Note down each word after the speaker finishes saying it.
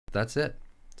that's it.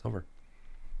 It's over.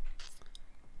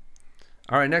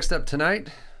 All right, next up tonight,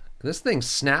 this thing's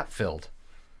snap-filled.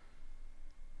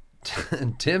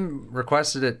 And Tim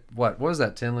requested it, what was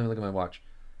that, Tim? Let me look at my watch.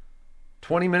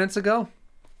 20 minutes ago?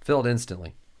 Filled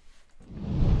instantly.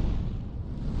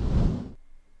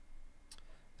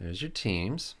 There's your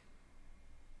teams.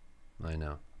 I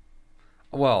know.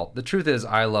 Well, the truth is,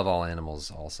 I love all animals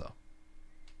also.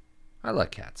 I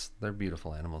like cats. They're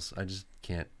beautiful animals. I just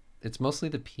can't. It's mostly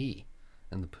the pee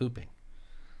and the pooping.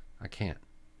 I can't.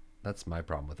 That's my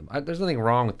problem with them. There's nothing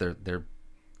wrong with their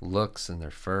looks and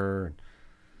their fur.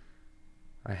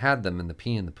 I had them in the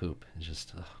pee and the poop. It's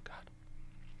just, oh, God.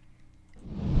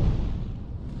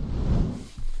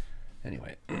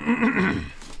 Anyway.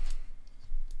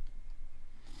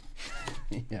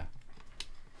 Yeah.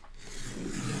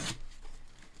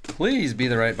 Please be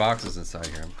the right boxes inside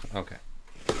here. Okay.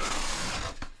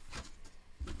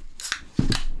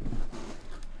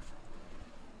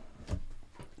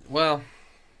 Well.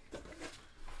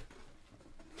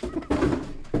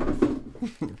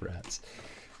 Rats.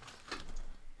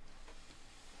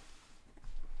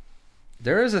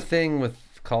 There is a thing with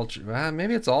culture.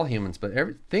 Maybe it's all humans, but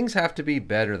things have to be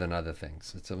better than other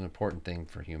things. It's an important thing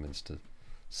for humans to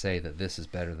say that this is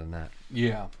better than that.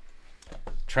 Yeah.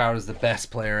 Trout is the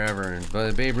best player ever,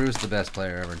 and Babe Ruth's the best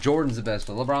player ever. Jordan's the best,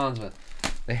 LeBron's the best.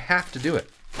 They have to do it.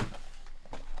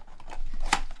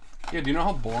 Yeah, do you know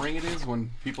how boring it is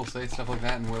when people say stuff like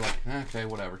that and we're like, okay,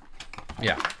 whatever.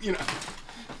 Yeah. You know.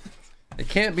 It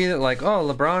can't be that like, oh,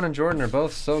 LeBron and Jordan are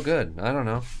both so good. I don't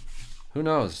know. Who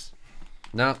knows?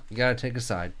 No, you gotta take a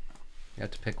side. You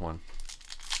have to pick one.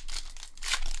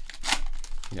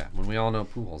 Yeah, when we all know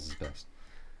Pujols is best.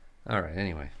 All right,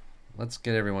 anyway. Let's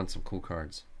get everyone some cool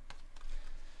cards.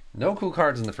 No cool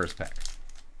cards in the first pack.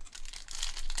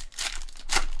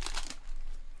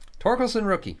 Torkelson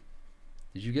rookie.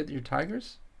 Did you get your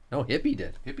Tigers? No, Hippie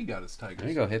did. Hippie got his Tigers. There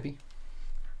you go, Hippie.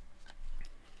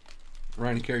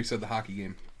 Ryan and Carey said the hockey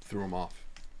game threw him off.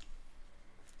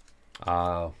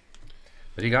 Oh.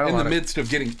 But he got in the midst of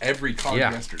getting every card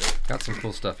yesterday. Got some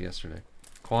cool stuff yesterday.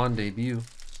 Quan debut.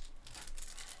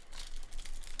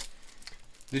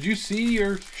 Did you see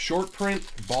your short print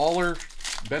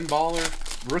Ben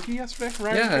Baller rookie yesterday?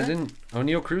 Ryan? Yeah, I didn't.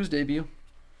 O'Neal Cruz debut.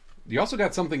 You also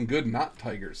got something good, not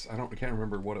Tigers. I can't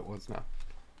remember what it was now.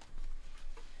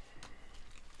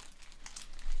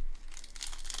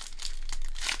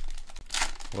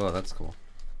 Whoa, that's cool.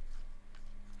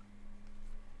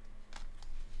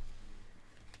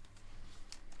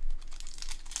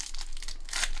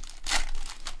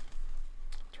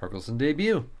 Torkelson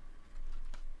debut.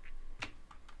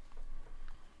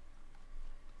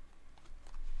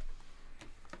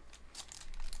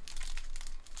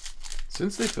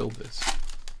 Since they filled this,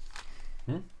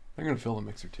 they're gonna fill the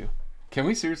mixer too. Can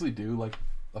we seriously do like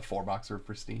a 4-boxer of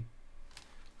Pristine?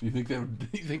 Do you think they would? Do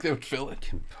you think they would fill it?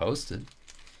 Can post it.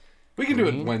 We can do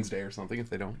it Wednesday or something if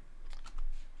they don't.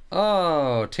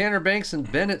 Oh, Tanner Banks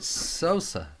and Bennett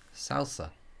Sosa.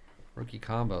 Rookie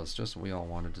combos, just what we all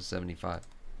wanted to 75.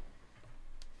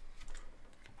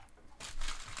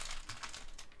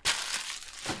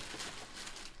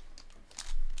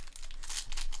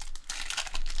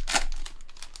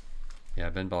 Yeah,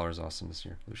 Ben Baller is awesome this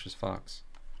year. Lucius Fox.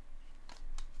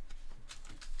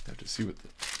 Have to see what the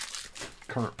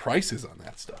current price is on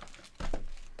that stuff.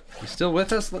 You still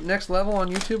with us? Next Level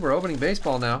on YouTube. We're opening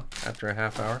baseball now after a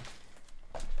half hour.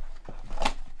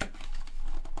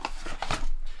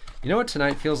 You know what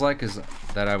tonight feels like is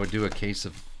that I would do a case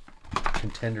of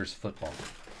Contenders football.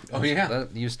 Oh yeah,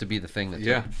 that used to be the thing that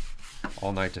took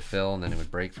all night to fill, and then it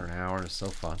would break for an hour. It was so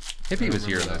fun. Hippie was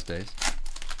here those days.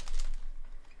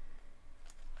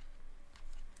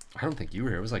 I don't think you were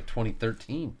here. It was like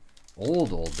 2013.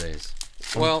 Old days.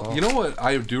 Well, you know what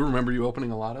I do remember you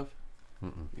opening a lot of?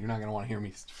 You're not going to want to hear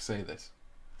me say this.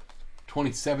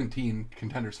 2017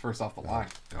 Contenders first off the line.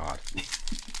 God.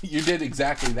 You did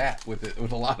exactly that with it,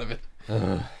 with a lot of it.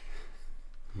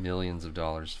 Millions of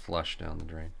dollars flushed down the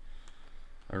drain.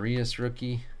 Arias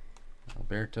rookie.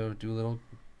 Alberto Doolittle.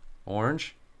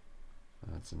 Orange.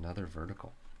 That's another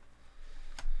vertical.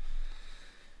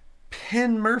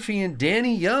 Penn Murphy and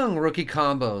Danny Young rookie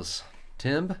combos.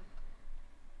 Timb.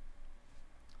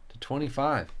 To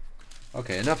 25.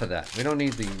 Okay, enough of that. We don't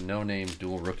need the no-name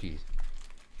dual rookie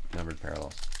numbered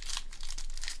parallels.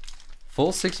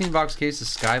 Full 16-box case of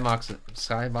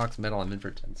Skybox metal. I'm in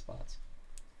for 10 spots.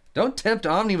 Don't tempt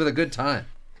Omni with a good time.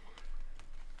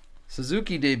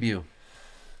 Suzuki debut.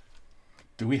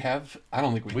 Do we have? I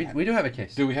don't think we do have a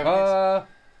case. Do we have a case?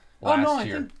 Last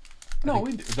year. No,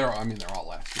 we do. They're all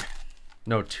last year.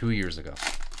 No, 2 years ago.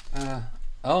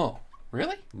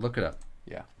 Really? Look it up.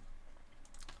 Yeah.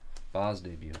 Boz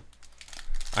debut.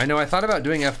 I know. I thought about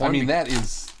doing F1. I mean,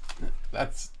 that's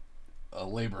a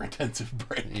labor-intensive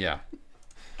break. Yeah.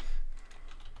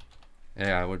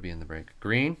 Yeah, I would be in the break.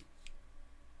 Green.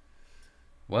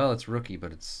 Well, it's rookie,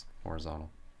 but it's horizontal.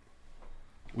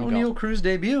 O'Neal Cruz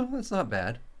debut. That's not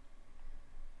bad.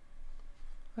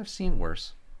 I've seen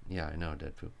worse. Yeah, I know,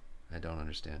 Dead Poop. I don't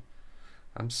understand.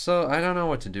 I don't know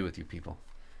what to do with you people.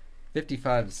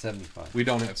 55 to 75. We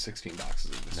don't have 16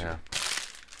 boxes of this No. year.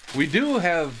 We do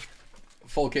have a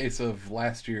full case of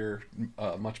last year,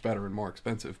 much better and more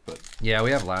expensive, but Yeah,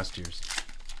 we have last year's.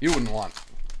 you wouldn't want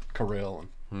Kirill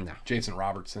and No. Jason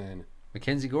Robertson.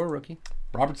 Mackenzie Gore, rookie.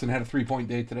 Robertson had a 3-point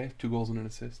day today, 2 goals and an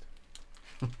assist.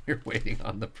 You're waiting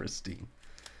on the pristine.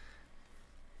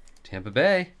 Tampa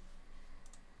Bay.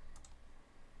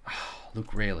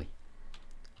 Luke Raley.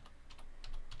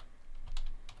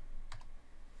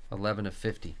 11 of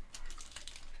 50.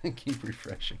 Keep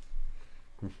refreshing.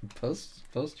 Post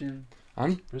your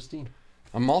I'm pristine.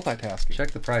 multitasking.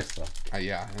 Check the price though.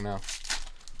 Yeah, I know.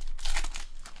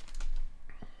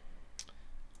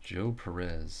 Joe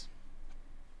Perez.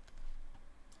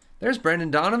 There's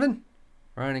Brendan Donovan.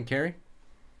 Ryan and Carey.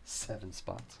 7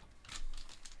 spots.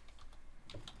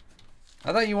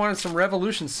 I thought you wanted some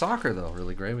Revolution Soccer, though,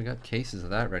 really great. We got cases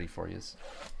of that ready for you.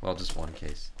 Well, just one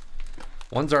case.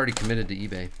 One's already committed to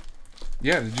eBay.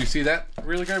 Yeah, did you see that?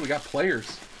 Really great. We got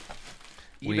players.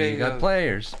 We got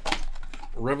players.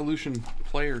 Revolution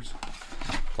players.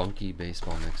 Funky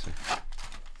baseball mixer.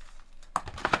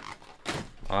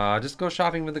 Just go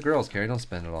shopping with the girls, Carrie. Don't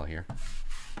spend it all here.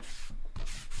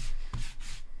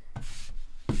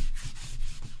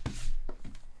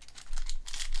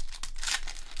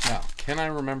 Now, can I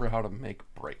remember how to make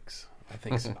breaks? I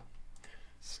think so.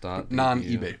 Stop.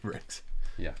 Non-eBay breaks.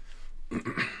 Yeah.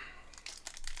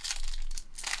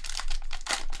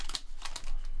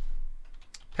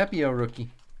 Pepio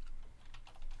rookie.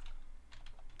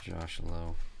 Josh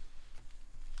Lowe.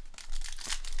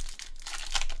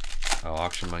 Oh,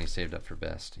 auction money saved up for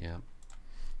best. Yeah.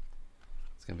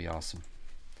 It's going to be awesome.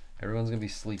 Everyone's going to be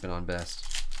sleeping on best.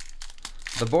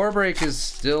 The boar break is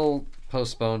still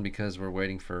postponed because we're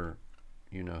waiting for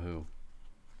you-know-who.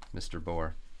 Mr.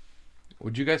 Boar.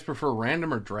 Would you guys prefer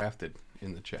random or drafted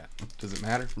in the chat? Does it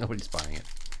matter? Nobody's buying it.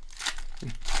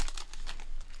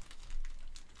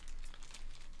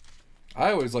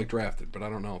 I always like drafted, but I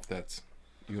don't know if that's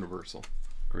universal.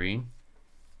 Green.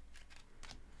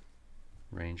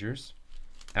 Rangers.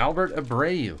 Albert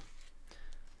Abreu.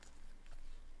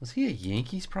 Was he a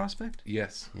Yankees prospect?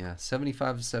 Yes. Yeah,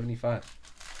 75 to 75.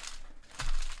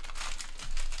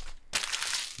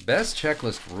 Best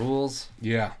checklist rules.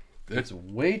 Yeah. It's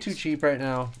way too cheap right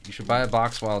now. You should buy a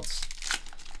box while it's...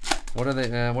 What are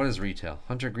they? What is retail?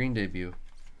 Hunter Green debut.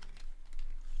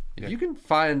 If you can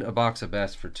find a box of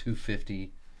best for $250,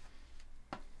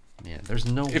 man, there's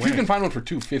no way. If you can find one for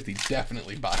 $250,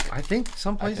 definitely buy it. I think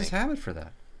some places have it for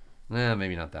that. Nah,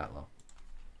 maybe not that low.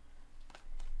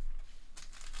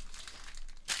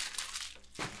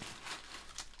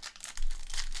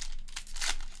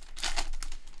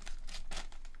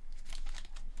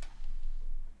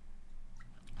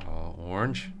 Oh,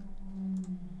 orange.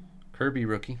 Kirby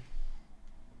rookie.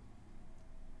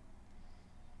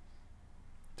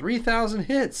 3,000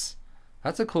 hits.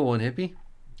 That's a cool one, Hippie.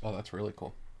 Oh, that's really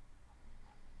cool.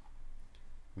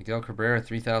 Miguel Cabrera,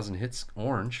 3,000 hits,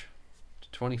 orange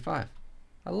to 25.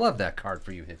 I love that card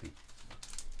for you, Hippie.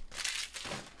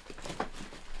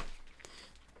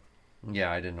 Yeah,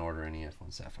 I didn't order any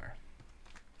F1 Sapphire.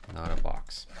 Not a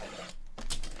box.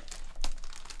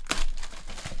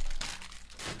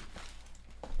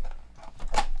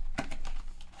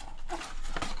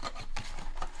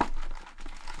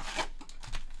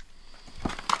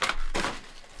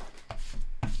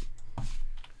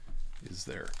 Is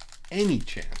there any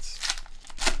chance?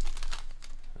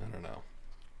 I don't know.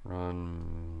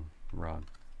 Ron.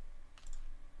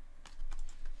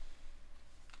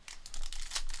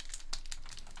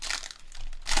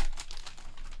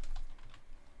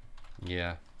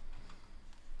 Yeah.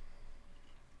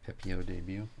 Pepio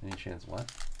debut. Any chance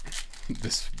what?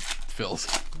 This fills.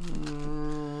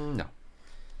 No.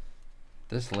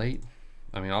 This late?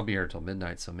 I mean, I'll be here till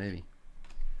midnight, so maybe.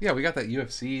 Yeah, we got that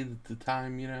UFC at the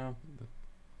time, you know.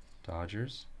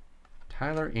 Dodgers.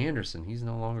 Tyler Anderson. He's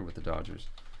no longer with the Dodgers.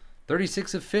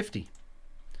 36 of 50.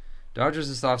 Dodgers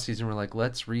this offseason were like,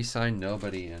 let's re-sign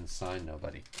nobody and sign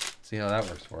nobody. See how that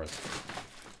works for us.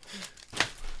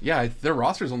 Yeah, their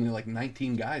roster's only like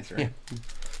 19 guys, right? Yeah.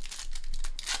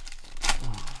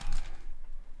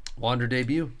 Wander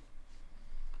debut.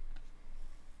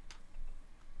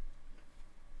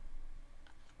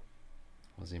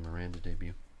 Jose Miranda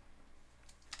debut.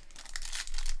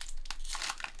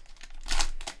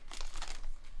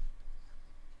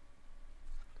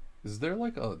 Is there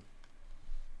like a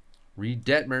Reed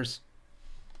Detmers.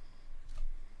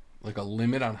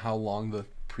 limit on how long the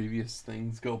previous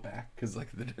things go back? Because like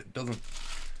it doesn't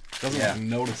Yeah. like,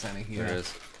 notice any. There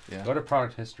is. Yeah. Go to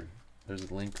product history. There's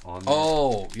a link on there.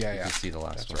 Oh yeah, You yeah. can see the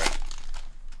last That's one. right.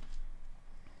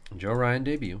 Joe Ryan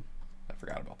debut. I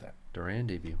forgot about that. Duran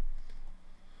debut.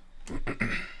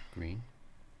 Green.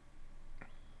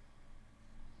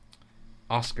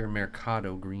 Oscar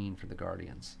Mercado green for the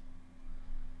Guardians.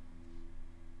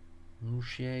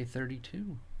 Mouchier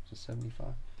 32. It's a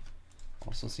 75.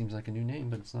 Also seems like a new name,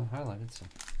 but it's not highlighted. So.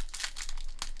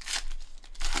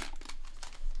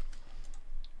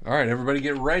 All right, everybody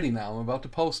get ready now. I'm about to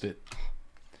post it.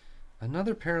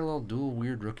 Another parallel dual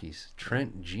weird rookies.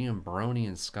 Trent Giambroni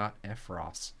and Scott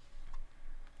Efros.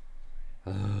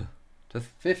 To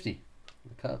 50.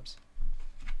 The Cubs.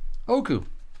 Oku.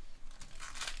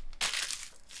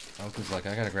 Oku's like,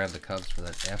 I gotta grab the Cubs for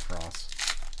that Efros.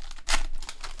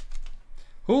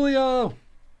 Julio!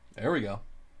 There we go.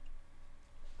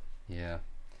 Yeah.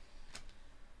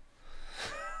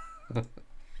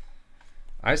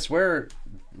 I swear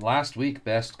last week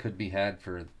best could be had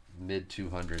for mid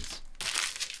 200s.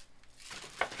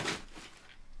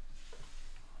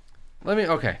 Let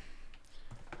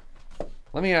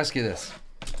me ask you this.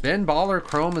 Ben Baller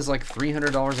Chrome is like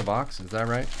 $300 a box, is that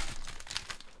right?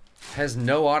 Has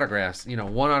no autographs,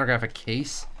 one autograph a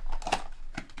case.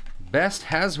 Best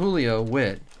has Julio,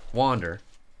 Witt, Wander,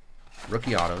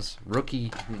 rookie autos,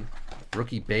 rookie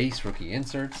base, rookie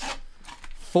inserts.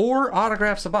 4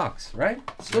 autographs a box, right?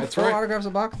 Still That's 4 right. autographs a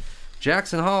box.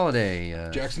 Jackson Holiday.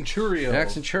 Jackson Churio.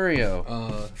 Jackson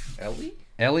Churio. Ellie?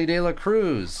 Ellie De La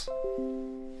Cruz.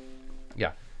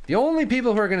 Yeah. The only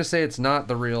people who are going to say it's not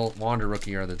the real Wander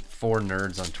rookie are the 4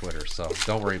 nerds on Twitter, so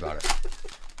don't worry about it.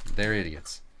 They're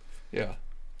idiots. Yeah.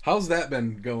 How's that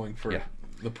been going for Yeah.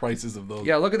 the prices of those?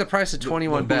 Yeah, look at the price of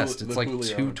 21 the best. Julio- It's the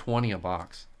like Julio. $220 a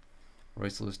box.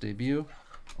 Royce Lewis debut.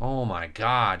 Oh my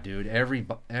God, dude!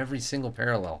 Every single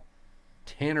parallel.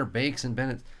 Tanner Bakes and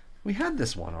Bennett. We had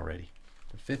this one already.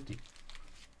 For 50.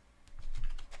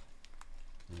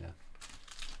 Yeah.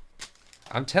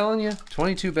 I'm telling you,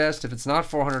 22 best. If it's not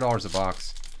 $400 a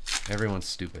box, everyone's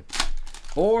stupid.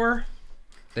 Or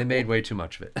they made way too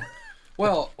much of it.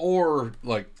 Well, or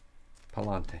like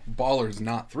Palante. Baller's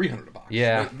not 300 a box.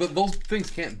 Yeah. But those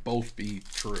things can't both be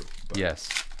true. But Yes.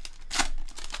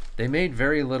 They made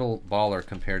very little Baller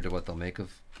compared to what they'll make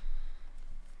of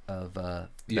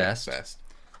best. Best.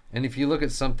 And if you look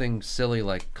at something silly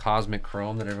like Cosmic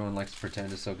Chrome that everyone likes to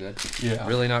pretend is so good, Yeah.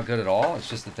 really not good at all. It's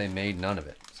just that they made none of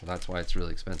it, so that's why it's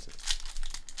really expensive.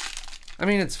 I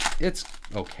mean, it's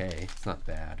okay. It's not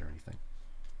bad or anything.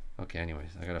 Okay,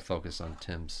 anyways, I gotta focus on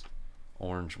Tim's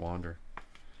Orange Wander.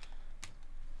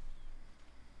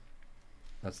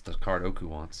 That's the card Oku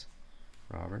wants.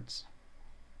 Roberts.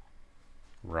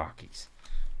 Rockies.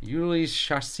 Ulis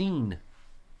Chassin.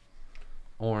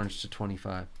 Orange to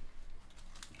 25.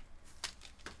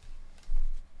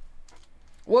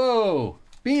 Whoa!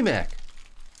 BMAC.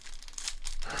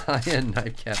 High-end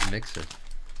nightcap mixer.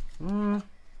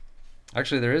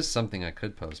 Actually, there is something I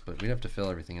could post, but we'd have to fill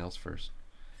everything else first.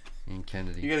 Ian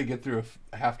Kennedy. You got to get through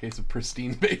a half case of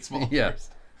pristine baseball Yeah.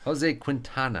 first. Jose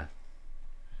Quintana.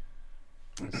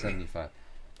 75.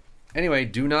 Anyway,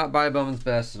 do not buy Bowman's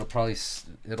Best. It'll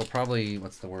probably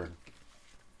what's the word?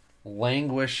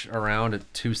 Languish around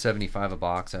at $275 a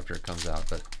box after it comes out,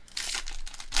 but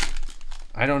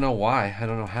I don't know why. I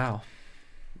don't know how.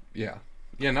 Yeah.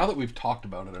 Yeah, now that we've talked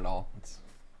about it at all,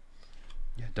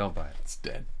 Yeah, don't buy it. it's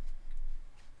dead.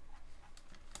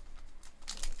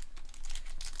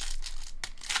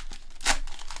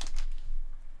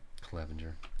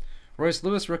 Clevenger. Royce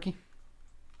Lewis, rookie.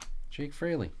 Jake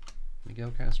Fraley.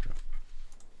 Miguel Castro.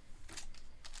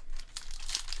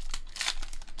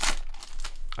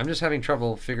 I'm just having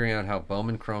trouble figuring out how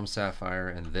Bowman Chrome Sapphire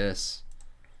and this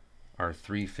are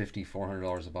 $350,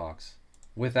 $400 a box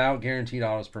without guaranteed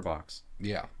autos per box.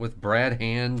 Yeah. With Brad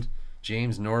Hand,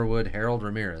 James Norwood, Harold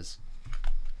Ramirez.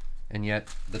 And yet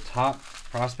the top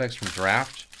prospects from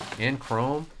draft and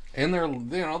Chrome And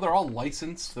they're all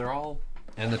licensed. They're all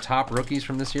and the top rookies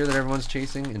from this year that everyone's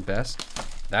chasing in best,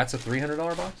 that's a $300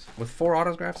 box with 4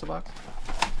 autographs a box.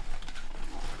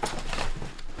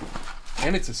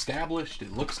 and it's established.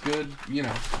 It looks good,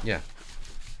 Yeah.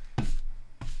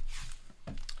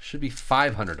 Should be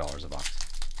 $500 a box.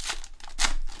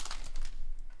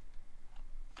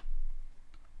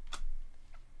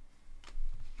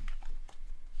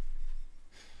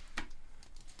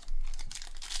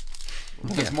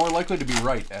 It's more likely to be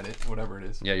right at it, whatever it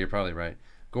is. Yeah, you're probably right.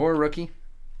 Gore rookie.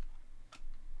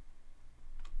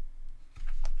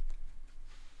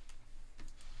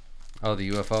 Oh, the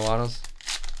UFO autos?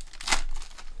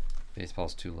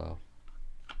 Baseball's too low.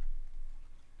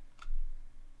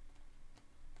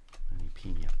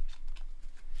 Pena.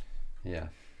 Yeah,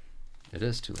 it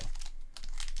is too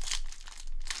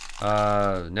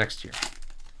low. Next year.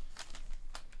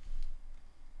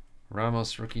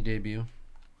 Ramos rookie debut.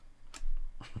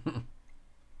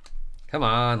 Come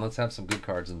on, let's have some good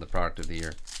cards in the product of the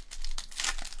year.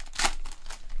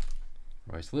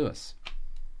 Royce Lewis.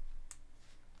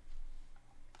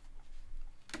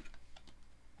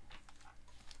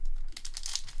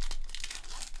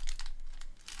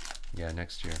 Yeah,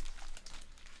 next year.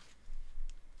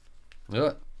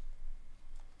 Ugh.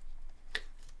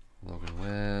 Logan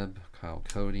Webb, Kyle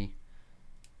Cody.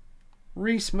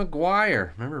 Reese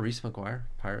McGuire. Remember Reese McGuire?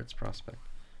 Pirates prospect.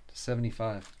 To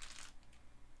 75.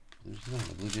 There's been on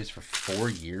the Blue Jays for 4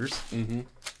 years? Mm-hmm.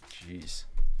 Jeez.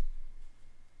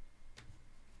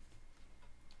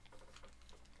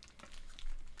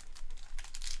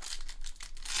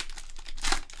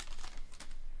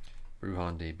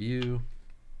 Brujan debut.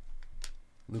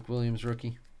 Luke Williams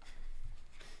rookie.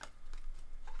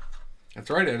 That's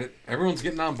right, Edit. Everyone's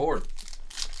getting on board.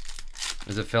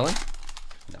 Is it filling?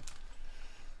 No.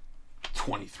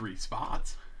 23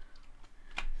 spots.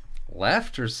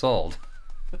 Left or sold?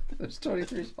 There's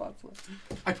 23 spots left.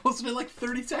 I posted it like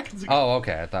 30 seconds ago. Oh,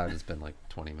 okay. I thought it's been like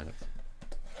 20 minutes.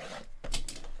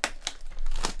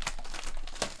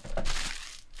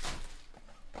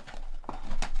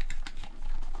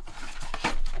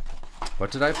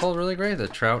 What did I pull really great? The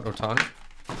Trout Otani?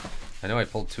 I know I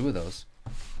pulled 2 of those.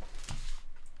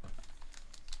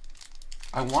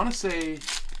 I want to say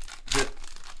that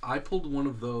I pulled one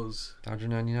of those Dodger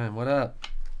 99. What up?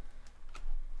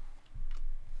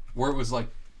 where it was like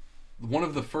one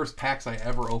of the first packs I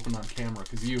ever opened on camera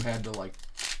because you had to like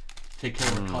take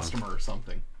care of a customer or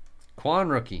something. Quan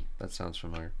rookie. That sounds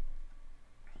familiar.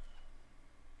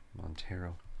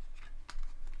 Montero.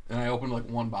 And I opened like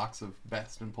one box of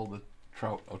best and pulled the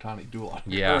Trout Otani dual out.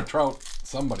 Yeah. Or a Trout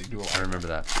somebody dual I out. remember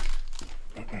that.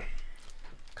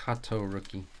 Kato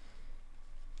rookie.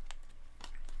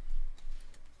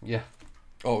 Yeah.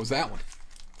 Oh, it was that one.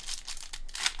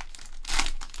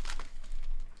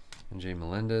 And Jay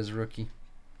Melendez rookie.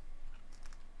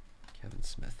 Kevin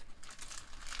Smith.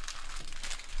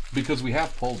 Because we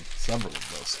have pulled several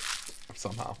of those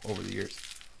somehow over the years.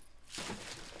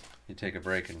 You take a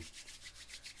break and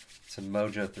some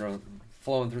mojo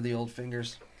flowing through the old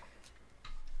fingers.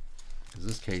 Because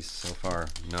this case so far,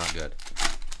 not good.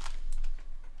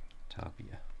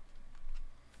 Tapia.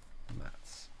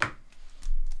 Mats.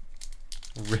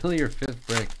 Really, your 5th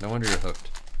break? No wonder you're hooked.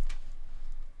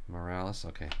 Morales,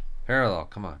 okay. Parallel,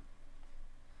 come on.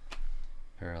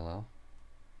 Parallel.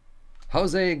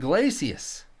 Jose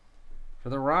Iglesias for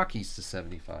the Rockies to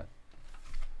 75.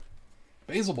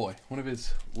 Basil Boy, one of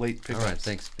his late pickups. All right,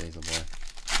 thanks, Basil Boy.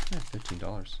 Yeah,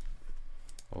 $15.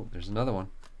 Oh, there's another one.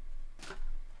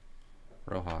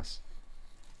 Rojas.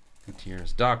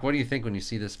 Gutierrez. Doc, what do you think when you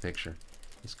see this picture?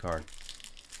 This card.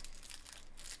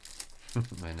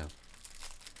 I know.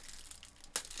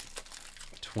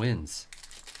 Twins.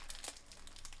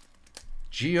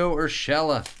 Gio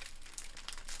Urshela.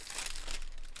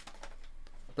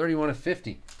 31 of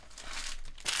 50.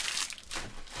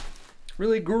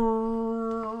 Really gray.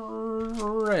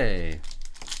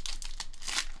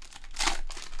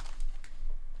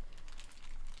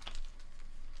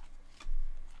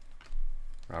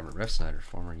 Robert Refsnyder,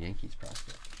 former Yankees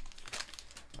prospect.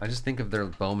 I just think of their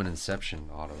Bowman Inception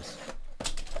autos.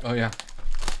 Oh, yeah.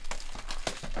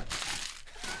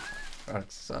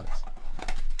 Product sucks.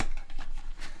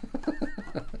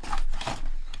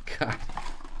 God.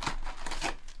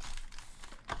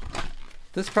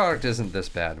 This product isn't this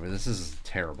bad. This is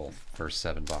terrible. First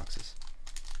 7 boxes.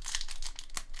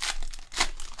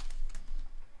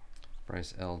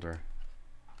 Bryce Elder.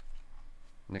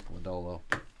 Nick Lodolo.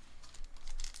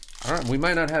 All right, we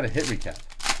might not have a hit recap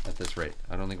at this rate.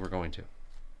 I don't think we're going to.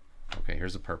 Okay,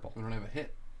 here's a purple. We don't have a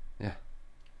hit. Yeah.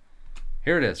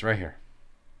 Here it is, right here.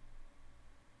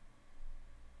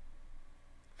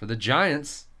 For the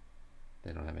Giants,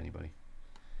 they don't have anybody.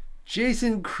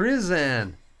 Jason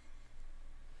Krizan.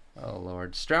 Oh,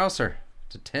 Lord. Strausser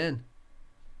to 10.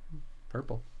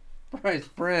 Purple. Bryce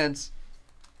Brents.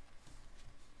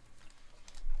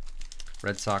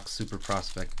 Red Sox super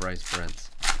prospect Bryce Brents.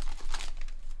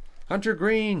 Hunter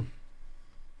Green.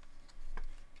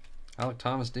 Alec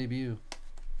Thomas debut.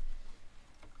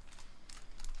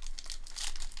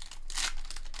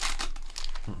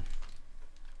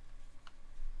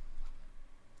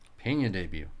 Pena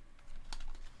debut.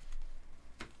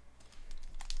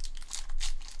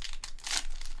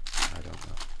 I don't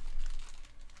know.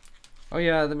 Oh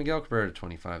yeah, the Miguel Cabrera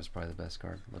 25 is probably the best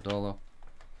card. Lodolo.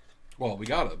 Well, we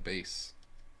got a base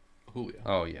Julio.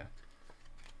 Oh yeah.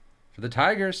 For the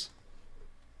Tigers.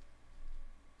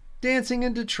 Dancing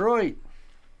in Detroit.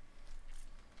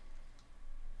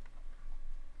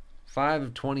 5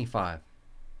 of 25.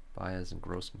 Baez and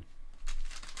Grossman.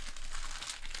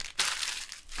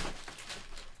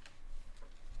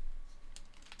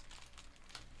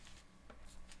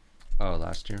 Oh,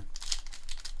 last year.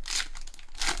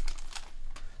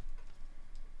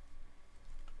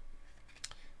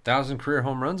 Thousand career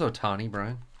home runs, Ohtani,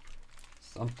 Brian.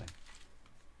 Something.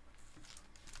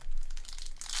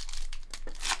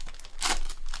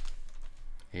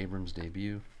 Abrams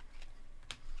debut.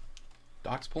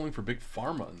 Doc's pulling for big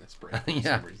pharma in this break for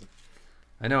Yeah. some reason.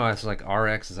 I know, it's like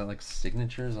RX. Is that like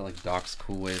signature? Is that like Doc's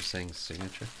cool way of saying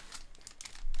signature?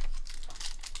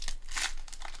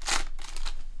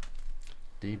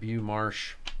 Debut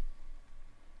Marsh.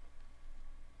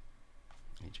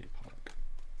 AJ Pollock.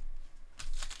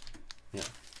 Yeah.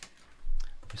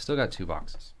 We still got 2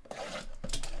 boxes.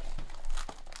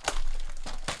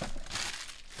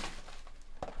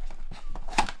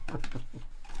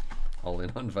 All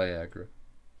in on Viagra.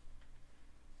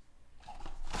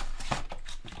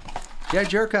 Yeah,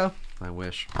 Jerko. I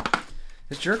wish.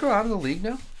 Is Jerko out of the league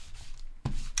now?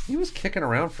 He was kicking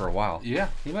around for a while. Yeah.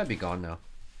 He might be gone now.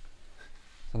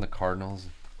 On the Cardinals.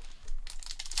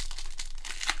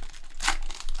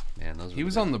 Man, those were He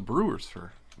was good. on the Brewers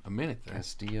for a minute there.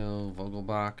 Castillo,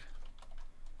 Vogelbach,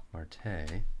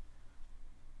 Marte.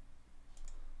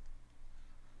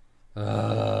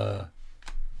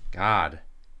 God.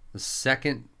 The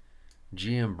second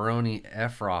Giambroni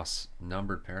Efros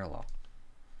numbered parallel.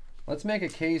 Let's make a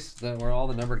case that where all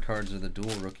the numbered cards are the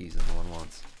dual rookies that no one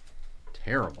wants.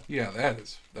 Terrible. Yeah,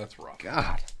 that's rough.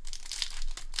 God.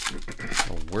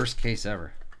 The worst case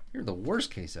ever. You're the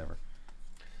worst case ever.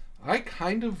 I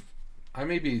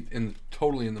may be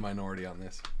totally in the minority on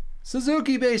this.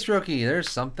 Suzuki base rookie. There's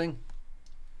something.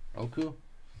 Oku.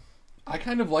 I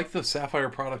kind of like the Sapphire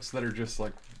products that are just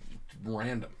like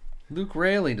random. Luke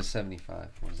Raley to 75.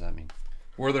 What does that mean?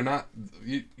 Where they're not,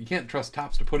 you can't trust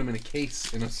Topps to put them in a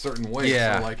case in a certain way.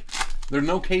 Yeah. So like, there are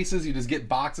no cases. You just get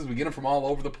boxes. We get them from all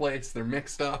over the place. They're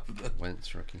mixed up.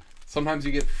 Wentz rookie. Sometimes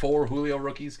you get 4 Julio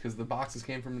rookies because the boxes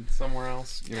came from somewhere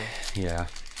else. You know. Yeah.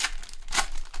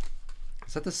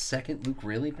 Is that the second Luke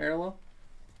Raley parallel?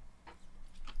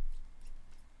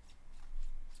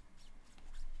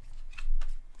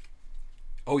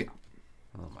 Oh yeah.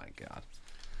 Oh my God.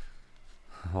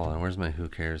 Hold on. Where's my who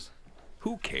cares?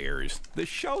 Who cares? The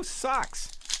show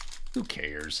sucks. Who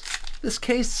cares? This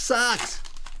case sucks.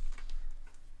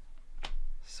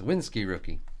 Sawinski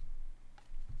rookie.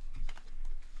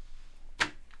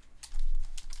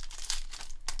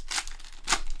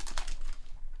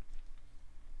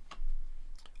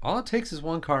 All it takes is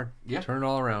one card. Yeah. Turn it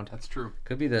all around. That's true.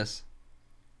 Could be this.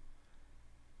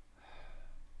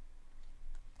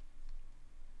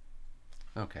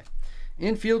 Okay.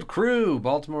 Infield crew.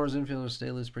 Baltimore's infielders stay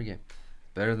loose pregame.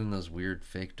 Better than those weird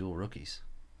fake dual rookies,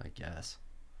 I guess.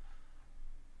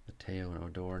 Mateo and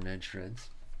Odor, Ned Shreds.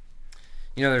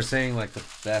 You know, they're saying like the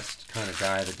best kind of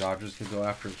guy the Dodgers could go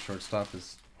after at shortstop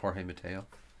is Jorge Mateo.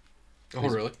 Oh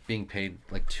He's really? being paid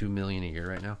like $2 million a year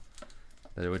right now.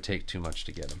 That it would take too much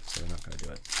to get him, so they're not going to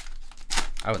do it.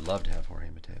 I would love to have Jorge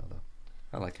Mateo though.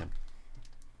 I like him.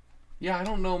 Yeah, I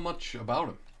don't know much about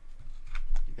him.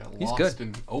 He got He's lost good.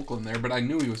 in Oakland there, but I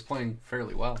knew he was playing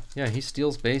fairly well. Yeah, he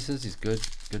steals bases. He's good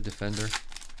defender.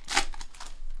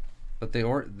 But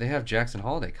they have Jackson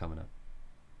Holiday coming up.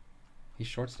 He's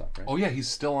shortstop, right? Oh yeah, he's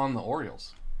still on the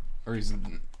Orioles, or he's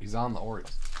on the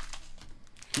Orioles.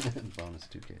 Bonus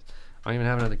 2 case. I don't even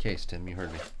have another case, Tim. You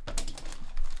heard me.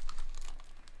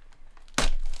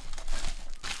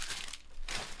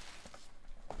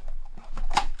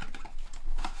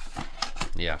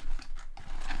 Yeah.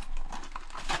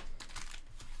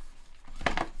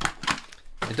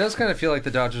 It does kind of feel like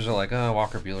the Dodgers are like, oh,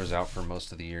 Walker Buehler's out for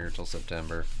most of the year until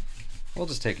September. We'll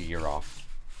just take a year off.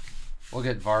 We'll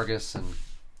get Vargas and,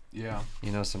 Yeah.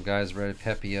 you know, some guys ready,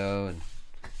 Pepio,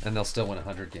 and they'll still win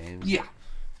 100 games. Yeah.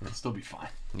 It'll still be fine.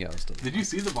 Yeah, they'll still. Did you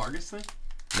see the Vargas thing?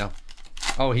 No.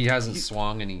 Oh, he hasn't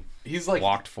swung and He's like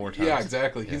walked 4 times. Yeah,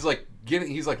 exactly. Yeah.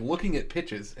 He's like looking at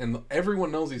pitches, and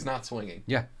everyone knows he's not swinging.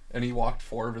 Yeah. And he walked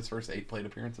 4 of his first 8 plate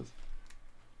appearances.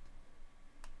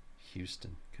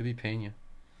 Houston. Could be Pena.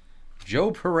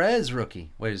 Joe Perez rookie.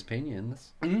 Wait, is Pena in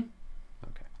this? Mm-hmm.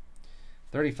 Okay.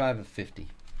 35 of 50.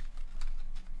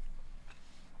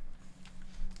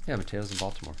 Yeah, Mateo's in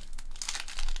Baltimore.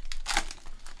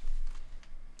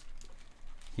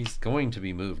 He's going to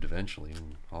be moved eventually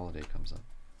when holiday comes up.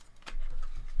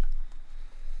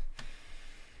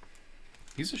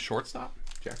 He's a shortstop,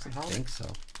 Jackson I Holiday. think so.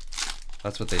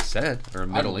 That's what they said. Or a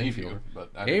middle believe infielder. you,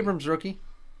 but Abrams rookie.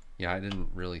 Yeah, I didn't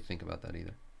really think about that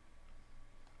either.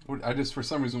 I just, for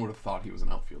some reason, would have thought he was an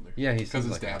outfielder. Yeah, he because seems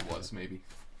his like an dad outfielder. was, maybe.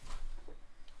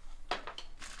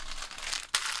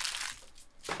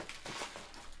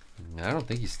 I don't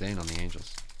think he's staying on the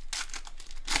Angels.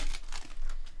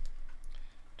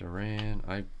 Duran,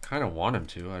 I kind of want him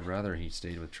to. I'd rather he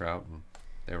stayed with Trout and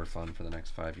they were fun for the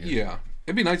next 5 years. Yeah.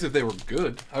 It'd be nice if they were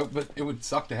good, but it would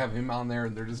suck to have him on there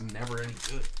and they're just never any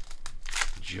good.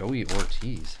 Joey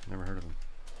Ortiz. Never heard of him.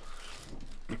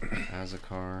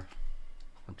 Azakar.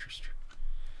 Hunter Street.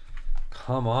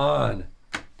 Come on.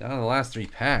 Down to the last 3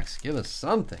 packs. Give us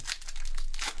something.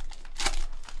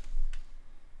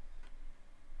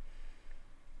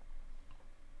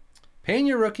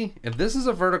 Pena rookie. If this is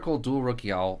a vertical dual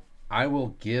rookie, I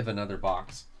will give another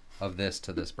box of this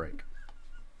to this break.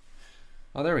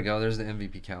 Oh, there we go. There's the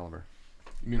MVP caliber.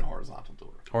 You mean a horizontal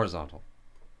door? Horizontal.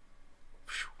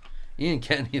 Whew. Ian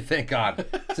Kennedy, thank God.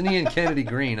 It's an Ian Kennedy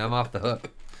green. I'm off the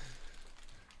hook.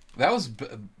 That was...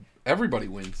 Everybody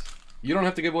wins. You don't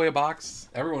have to give away a box.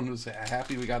 Everyone was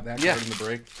happy we got that card in the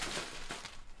break.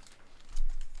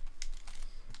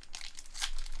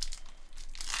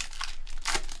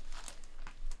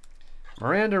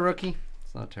 Miranda rookie.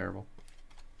 It's not terrible.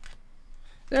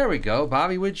 There we go.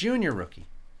 Bobby Wood Jr. rookie.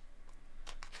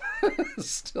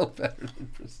 Still better than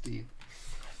Prestige.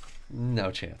 No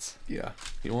chance. Yeah.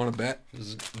 You want to bet?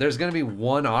 There's going to be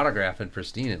one autograph in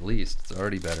Pristine at least. It's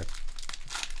already better.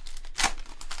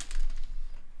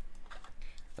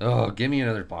 Oh, give me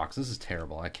another box. This is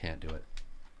terrible. I can't do it.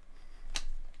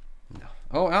 No.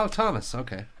 Oh, Alec Thomas.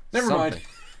 Okay. Never mind.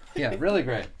 Yeah, really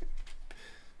great.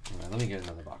 All right, let me get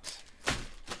another box.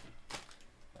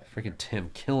 Freaking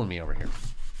Tim killing me over here.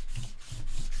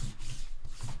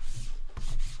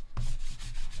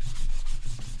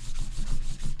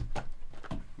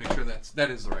 Make sure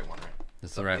that is the right one, right?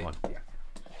 It's the right one. Yeah.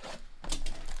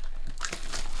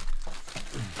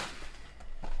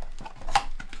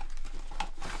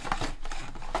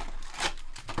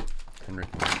 Henrik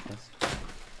Lundqvist.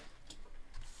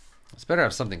 It's better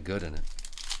have something good in it.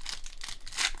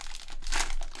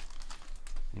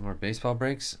 Any more baseball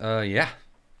breaks? Yeah.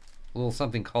 A little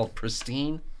something called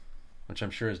Pristine, which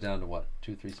I'm sure is down to what?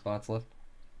 2-3 spots left?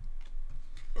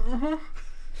 Uh-huh.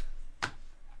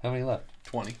 How many left?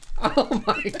 20. Oh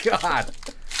my God.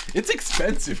 It's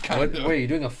expensive, kind of. Wait, you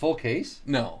doing a full case?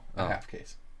 No, a half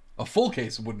case. A full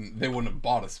case they wouldn't have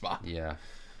bought a spot. Yeah.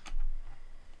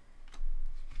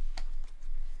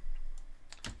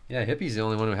 Yeah, Hippie's the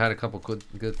only one who had a couple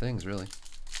good things, really.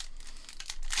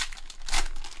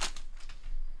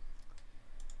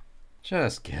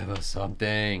 Just give us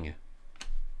something.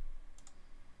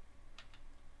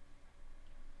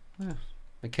 Yeah.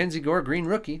 Mackenzie Gore, green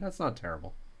rookie. That's not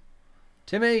terrible.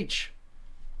 Tim H.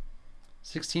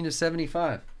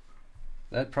 16/75.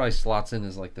 That probably slots in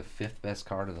as like the 5th best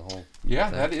card of the whole. Yeah,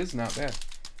 thing. that is not bad.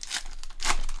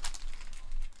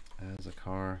 As a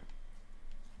car.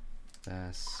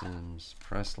 Bass, Sims,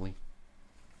 Presley.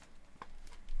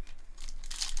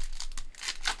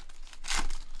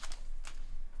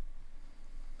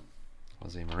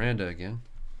 Jose Miranda again.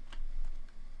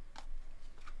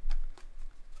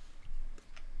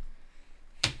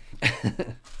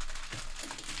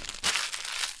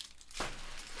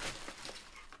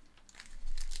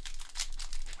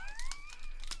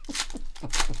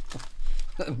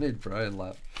 That made Brian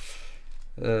laugh.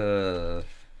 Come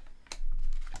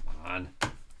on.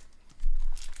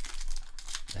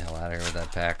 The hell out of here with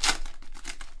that pack.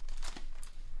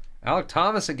 Alec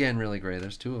Thomas again, really great.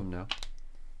 There's 2 of them now.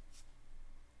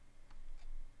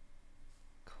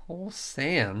 Cole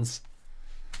Sands.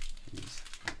 Jeez.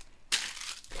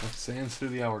 Sands through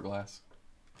the hourglass.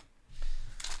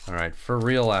 All right, for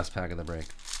real, last pack of the break.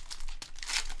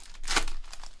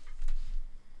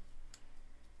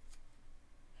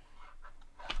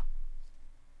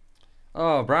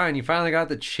 Oh, Brian, you finally got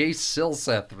the Chase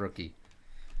Silseth rookie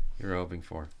you were hoping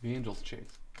for. The Angels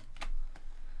chase.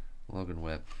 Logan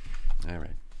Webb. All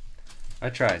right. I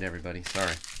tried, everybody.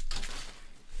 Sorry.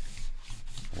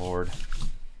 Lord.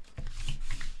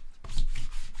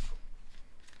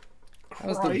 That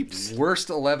was the worst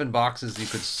 11 boxes you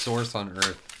could source on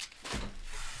Earth.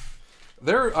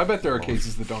 I bet there are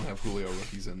cases that don't have Julio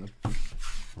rookies in them.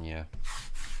 Yeah.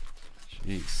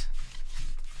 Jeez.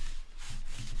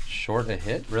 Short a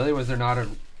hit? Really? Was there not a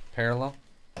parallel?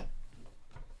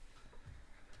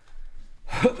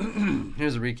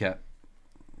 Here's a recap.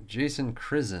 Jason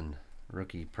Krisen,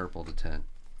 rookie, purple to 10.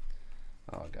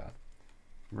 Oh, God.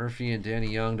 Murphy and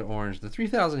Danny Young to orange. The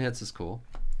 3,000 hits is cool.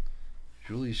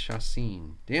 Julie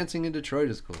Chassin. Dancing in Detroit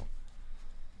is cool.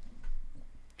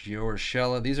 Gio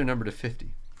Urshela. These are numbered to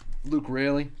 50. Luke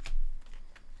Raley.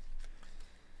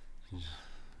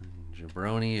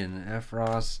 Jabroni and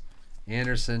Efros.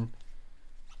 Anderson.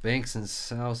 Banks and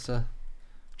Sousa.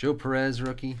 Joe Perez,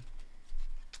 rookie.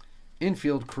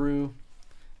 Infield crew.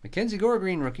 Mackenzie Gore,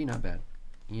 green rookie. Not bad.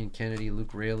 Ian Kennedy,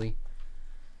 Luke Raley.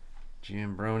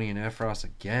 Giambroni and Efros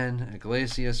again.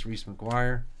 Iglesias, Reese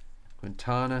McGuire.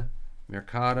 Quintana.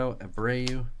 Mercado.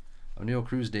 Abreu. O'Neal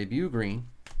Cruz, debut green.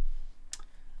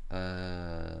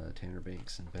 Tanner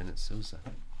Banks and Bennett Sousa.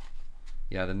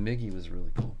 Yeah, the Miggy was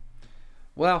really cool.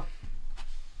 Well,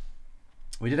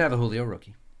 we did have a Julio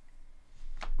rookie.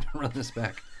 Run this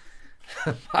back.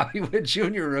 Bobby Witt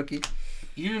Jr. rookie.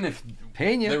 Even if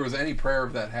Pena. there was any prayer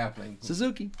of that happening,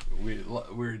 Suzuki. we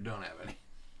don't have any.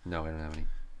 No, we don't have any.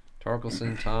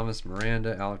 Torkelson, Thomas,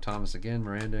 Miranda, Alec Thomas again,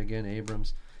 Miranda again,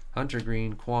 Abrams, Hunter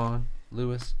Green, Quan,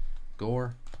 Lewis,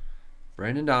 Gore,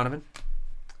 Brandon Donovan,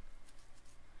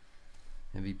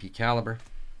 MVP caliber,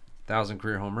 1,000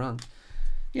 career home runs.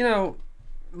 You know,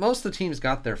 most of the teams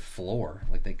got their floor.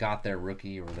 Like, they got their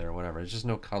rookie or their whatever. There's just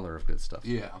no color of good stuff.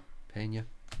 Yeah. Pena.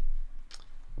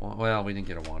 Well, we didn't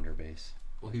get a Wander base.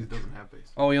 Well, he doesn't have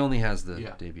base. Oh, he only has the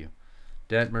Yeah. debut.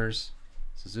 Detmers,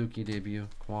 Suzuki debut,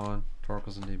 Quan,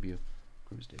 Torkelson debut,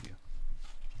 Cruz debut.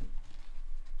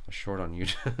 A short on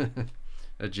YouTube.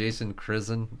 A Jason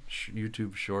Krisen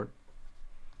YouTube short.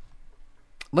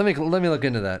 Let me look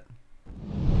into that.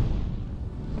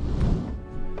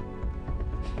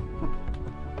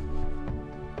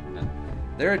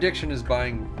 Their addiction is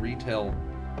buying retail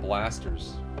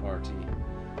blasters, RT.